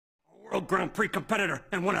World Grand Prix competitor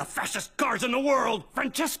and one of the fastest cars in the world,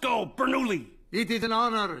 Francesco Bernoulli. It is an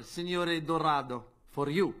honor, Signore Dorado, for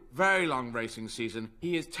you. Very long racing season.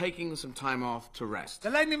 He is taking some time off to rest. The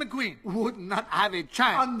Lightning McQueen would not have a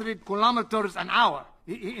chance. 100 kilometers an hour.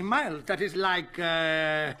 In miles, that is like,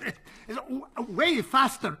 it's way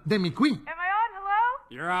faster than McQueen. Am I on? Hello?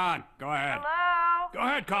 You're on. Go ahead. Hello? Go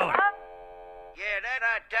ahead, caller. Yeah,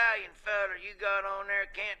 that Italian fella you got on there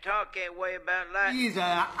can't talk that way about life. He's,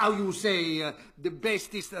 how you say, the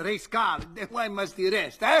bestest race car. Then why must he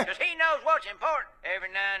rest, eh? Because he knows what's important. Every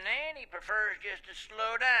now and then, he prefers just to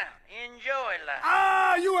slow down, enjoy life.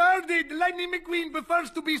 Ah, you heard it. Lightning McQueen prefers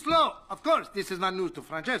to be slow. Of course, this is not news to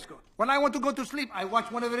Francesco. When I want to go to sleep, I watch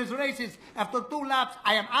one of his races. After 2 laps,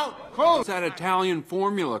 I am out. Cold. It's that Italian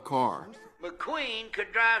Formula car. McQueen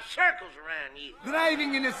could drive circles around you.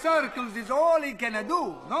 Driving in circles is all he can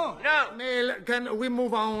do, no? No. Neil, can we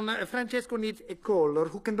move on? Francesco needs a caller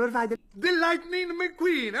who can provide the Lightning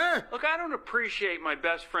McQueen, eh? Look, I don't appreciate my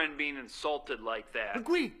best friend being insulted like that.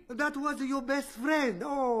 McQueen, that was your best friend.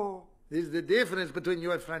 Oh. This is the difference between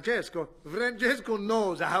you and Francesco. Francesco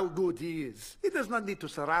knows how good he is. He does not need to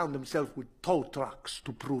surround himself with tow trucks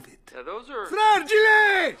to prove it. Yeah, those are...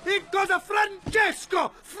 Fragile! It goes a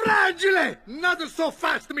Francesco! Fragile! Not so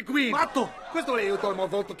fast, McQueen! Matto, questo è l'ultimo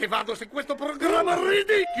volta che vado su questo programma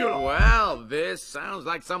ridicolo! Well, this sounds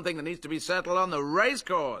like something that needs to be settled on the race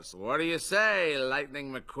course. What do you say,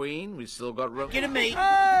 Lightning McQueen? We still got room. Get a meet.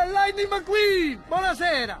 Ah, Lightning McQueen!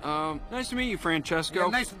 Buonasera! Nice to meet you, Francesco. Yeah,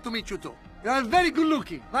 nice to meet you too. You are very good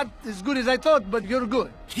looking. Not as good as I thought, but you're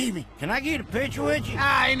good. Excuse me, can I get a picture with you?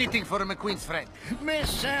 Ah, anything for a McQueen's friend. Miss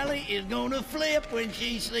Sally is gonna flip when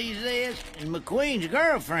she sees this. And McQueen's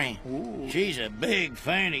girlfriend. Ooh. She's a big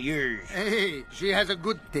fan of yours. Hey, she has a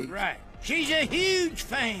good taste. Right. She's a huge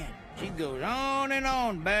fan. She goes on and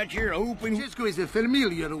on about your open... Francesco is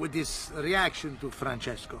familiar with this reaction to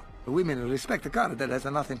Francesco. The women respect a car that has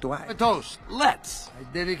nothing to hide. A toast. Let's.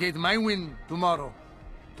 I dedicate my win tomorrow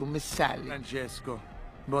to Miss Sally. Francesco,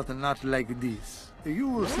 but not like this. You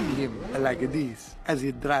will see him like this as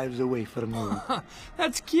he drives away from you.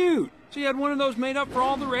 That's cute. So you had one of those made up for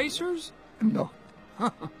all the racers? No.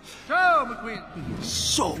 Ciao, McQueen.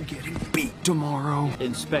 So getting beat tomorrow.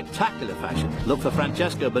 In spectacular fashion. Look for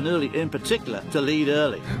Francesco Bernoulli in particular to lead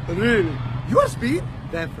early. Really? Your speed?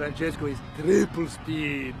 Then Francesco is triple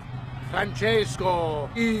speed. Francesco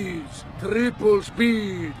is triple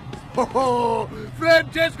speed. Oh,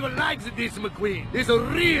 Francesco likes this McQueen. He's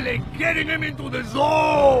really getting him into the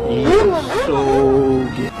zone. So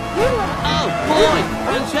good. Oh boy!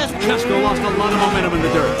 Francesco lost a lot of momentum in the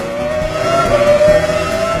dirt.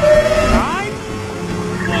 Right?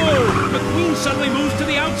 Whoa! McQueen suddenly moves to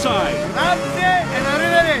the outside. Grazie and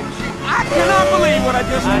arrivederci. I cannot believe what I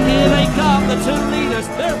just... And here they come, the 2 leaders.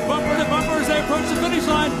 They're bumper to bumper as they approach the finish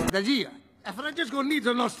line. Strategia. Francesco needs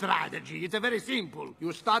no strategy. It's very simple.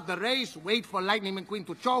 You start the race, wait for Lightning McQueen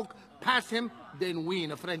to choke, pass him, then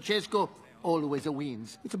win. Francesco always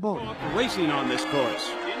wins. It's boring. Racing on this course.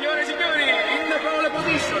 Signore e signori, in the pole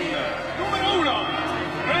position, numero 1,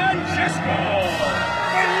 Francesco!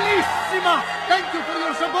 Bellissima! Thank you for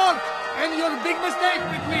your support and your big mistake,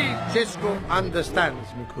 McQueen. Francesco understands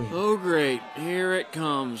McQueen. Oh, great. Here it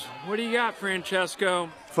comes. What do you got, Francesco?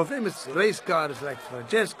 For famous race cars like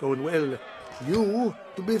Francesco, well, you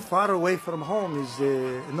to be far away from home is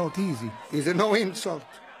not easy. It's no insult.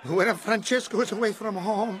 When Francesco is away from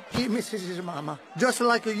home, he misses his mama. Just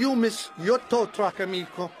like you miss your tow truck,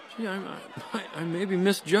 amico. Gee, I maybe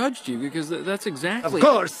misjudged you because that's exactly... Of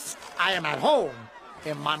course, I am at home,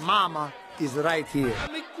 and my mama is right here.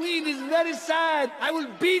 McQueen is very sad. I will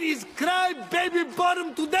beat his crybaby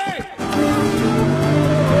bottom today.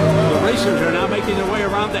 The racers are now making their way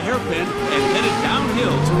around the hairpin and headed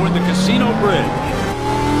downhill toward the casino bridge.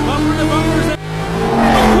 Bumper to bumper.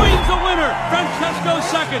 McQueen's the winner. Francesco's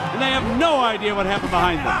second, and they have no idea what happened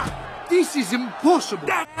behind them. This is impossible.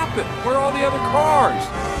 That happened. Where are all the other cars?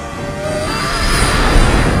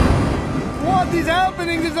 What is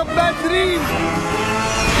happening? This is a bad dream.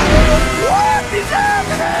 What is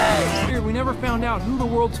happening? Here, we never found out who the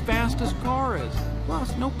world's fastest car is.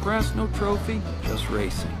 Plus, no press, no trophy, just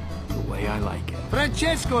racing. The way I like it.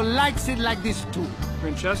 Francesco likes it like this too.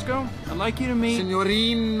 Francesco, I'd like you to meet...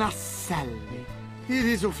 Signorina Sally. It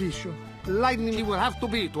is official. Lightning he will have to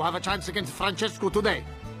be to have a chance against Francesco today.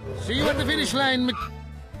 See you at the finish line,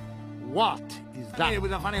 What is that? It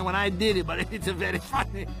was funny when I did it, but it's very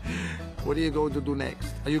funny. What are you going to do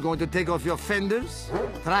next? Are you going to take off your fenders?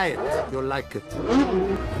 Try it. You'll like it.